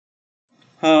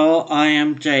Hello, I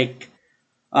am Jake.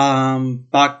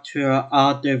 Back to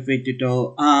other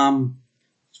video.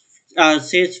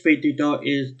 This video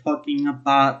is talking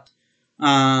about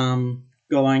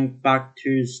going back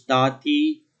to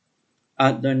study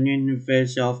at the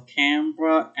University of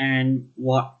Canberra and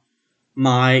what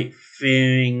my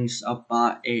feelings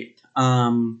about it.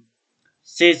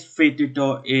 This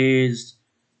video is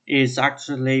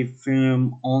actually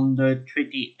filmed on the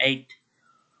 28th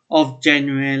of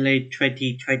January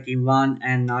 2021,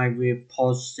 and I will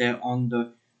post it on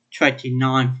the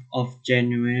 29th of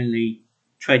January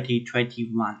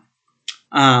 2021.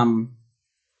 Um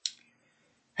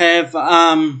have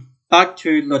Back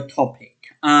to the topic.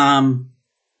 I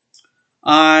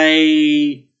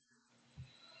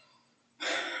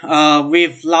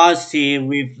With last year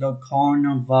with the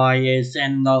coronavirus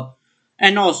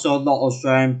and also the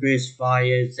Australian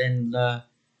bushfires and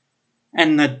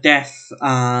the death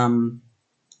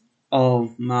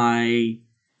of my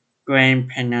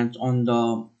grandparents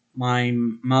on my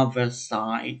mother's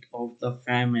side of the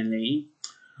family.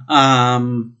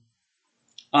 Um,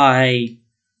 I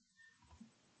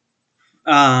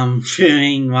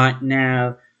feeling right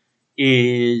now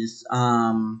is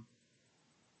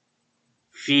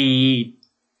fear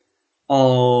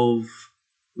of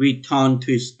return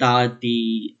to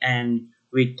study and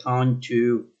return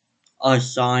to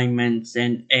assignments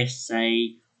and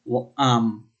essay.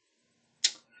 Um,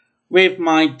 with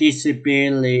my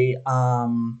disability,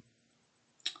 I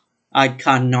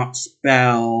cannot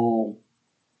spell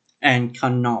and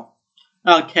cannot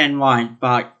can write,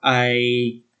 but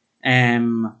I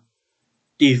am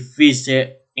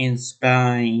deficient in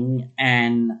spelling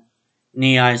and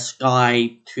need a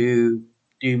Skype to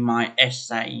do my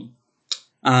essay.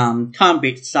 Can't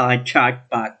be sidetracked,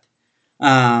 but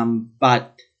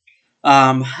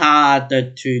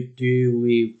harder to do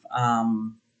with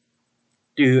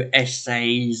do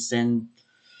essays and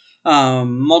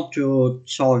multiple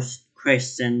choice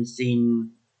questions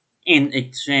in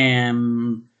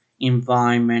exam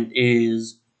environment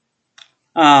is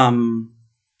um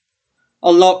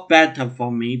a lot better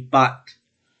for me, but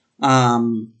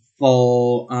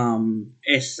for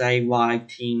essay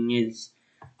writing is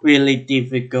really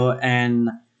difficult,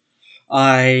 and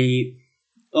I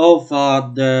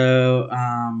over the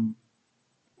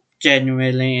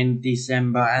January and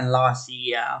December and last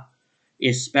year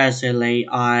especially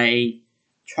I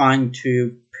trying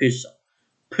to push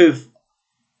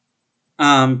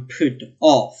put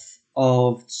off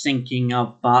of thinking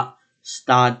about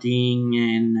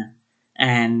studying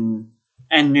and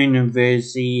and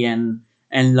university and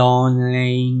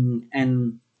learning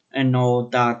and all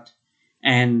that,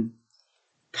 and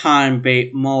time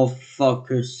be more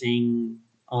focusing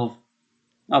of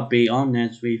I'll be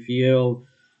honest with you,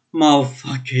 more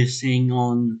focusing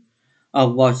on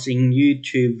watching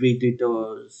YouTube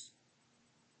videos,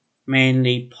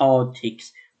 mainly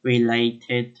politics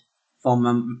related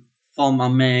from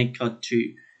America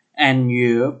to and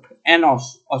Europe and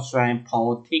Australian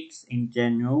politics in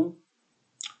general.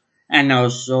 And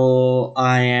also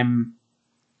I am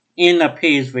in a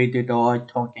piece video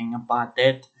talking about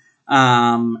it.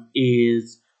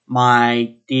 Is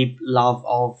my deep love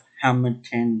of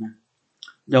Hamilton,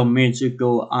 the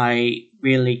musical. I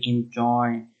really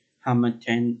enjoy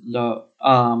Hamilton,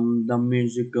 the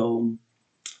musical.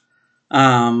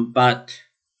 But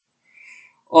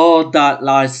all that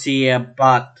last year,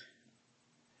 but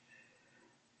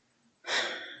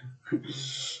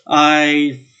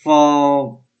I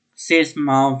for 6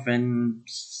 months and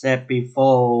said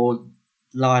before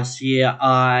last year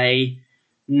I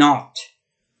not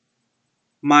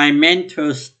my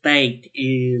mental state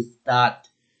is that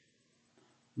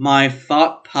my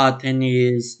thought pattern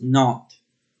is not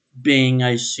being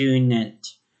a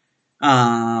student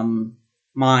mindset,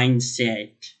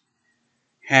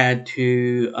 had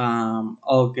to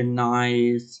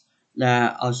organize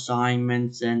the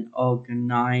assignments and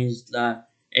organize the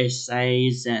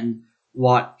essays and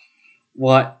what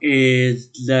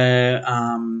is the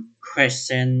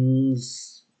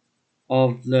questions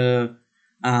of the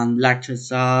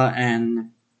lecturer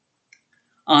and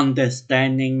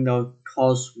understanding the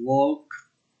coursework,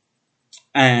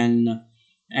 and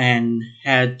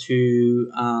had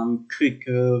to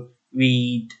quicker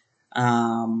read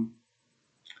um,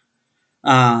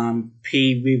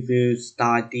 peer review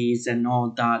studies and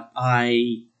all that.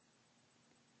 I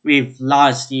with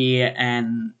last year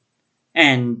and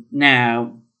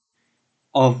now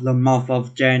of the month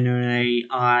of January,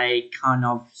 I kind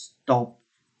of stopped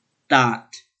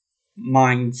that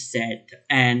mindset,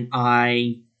 and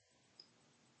I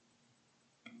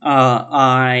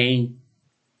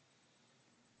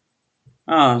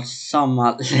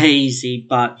somewhat lazy,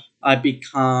 but I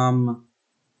become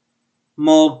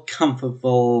more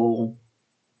comfortable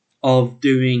of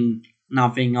doing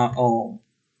nothing at all.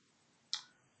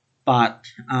 But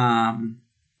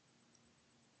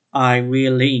I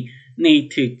really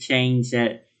need to change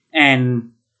it.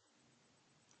 And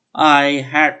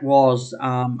I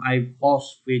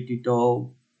watched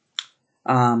video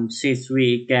this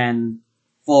week and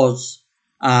was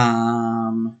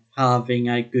having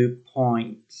a good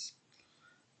point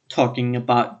talking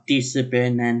about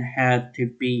discipline and how to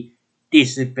be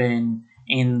disciplined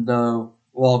in the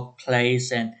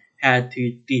workplace and how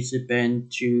to discipline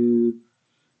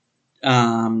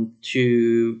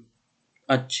to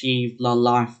achieve the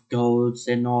life goals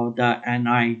and all that, and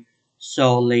I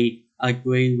solely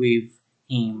agree with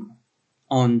him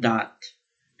on that.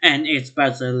 And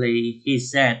especially he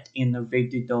said in the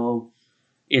video,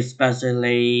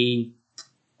 especially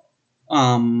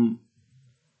um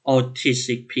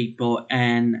autistic people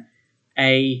and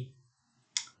a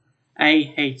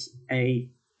AHA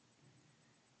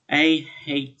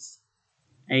AHAD,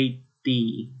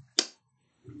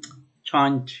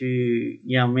 trying to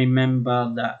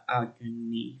remember the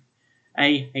acronym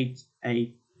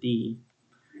AHAD.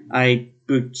 I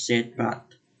butchered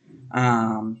but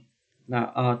the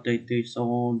other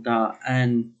disorder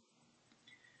and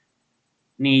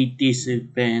need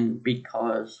discipline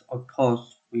because of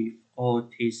course with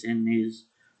autism is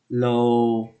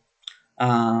low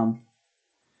um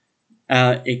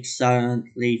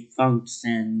excellently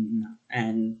function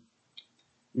and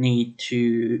need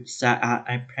to set out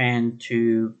a plan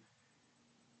to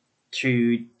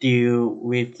deal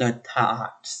with the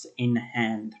tasks in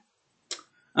hand.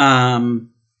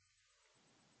 Um,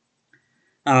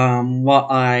 what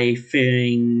I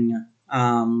feeling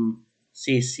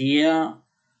this year,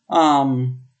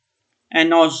 um,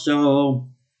 and also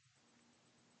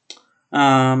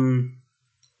um,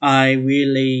 I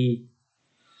really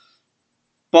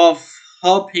both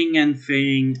hoping and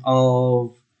feeling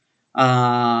of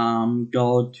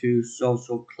go to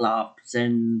social clubs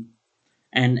and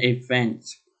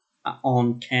events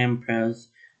on campus.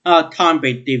 Time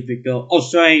bit difficult.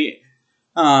 Also,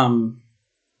 um,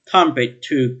 time bit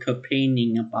too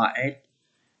complaining about it.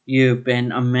 You've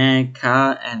been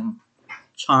America and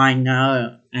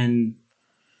China and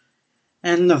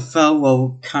the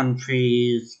fellow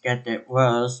countries get it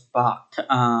worse, but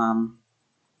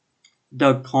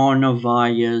the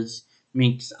coronavirus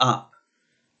mix up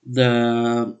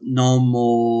the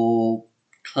normal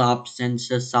clubs and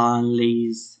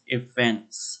societies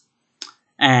events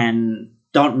and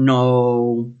don't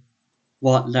know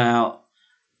what they're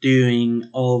doing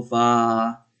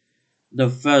over the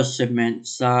first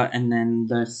semester and then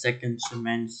the second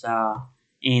semester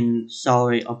in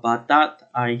sorry about that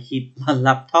I hit the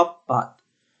laptop but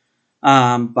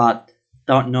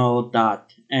don't know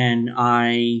that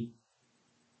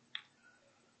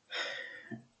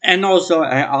and also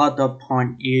another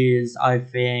point is I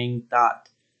think that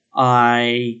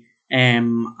I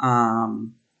am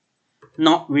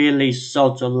not really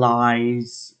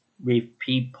socialize with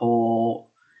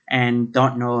people and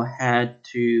don't know how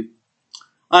to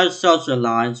I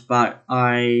socialize but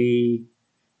I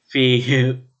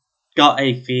feel got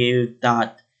a feel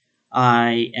that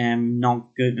I am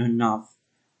not good enough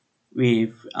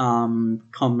with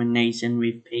combination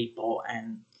with people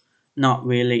and not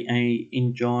really a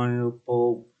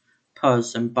enjoyable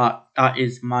person, but that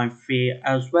is my fear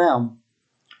as well.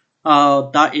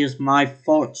 That is my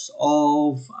thoughts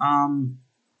of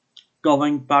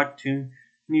going back to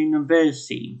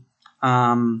university.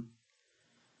 Um,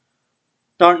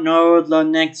 don't know the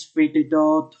next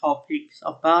video topics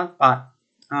about, but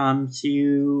see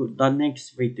you the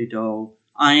next video.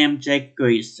 I am Jake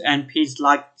Grace, and please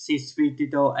like this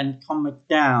video and comment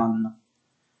down.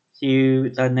 See you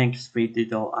the next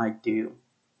video I do.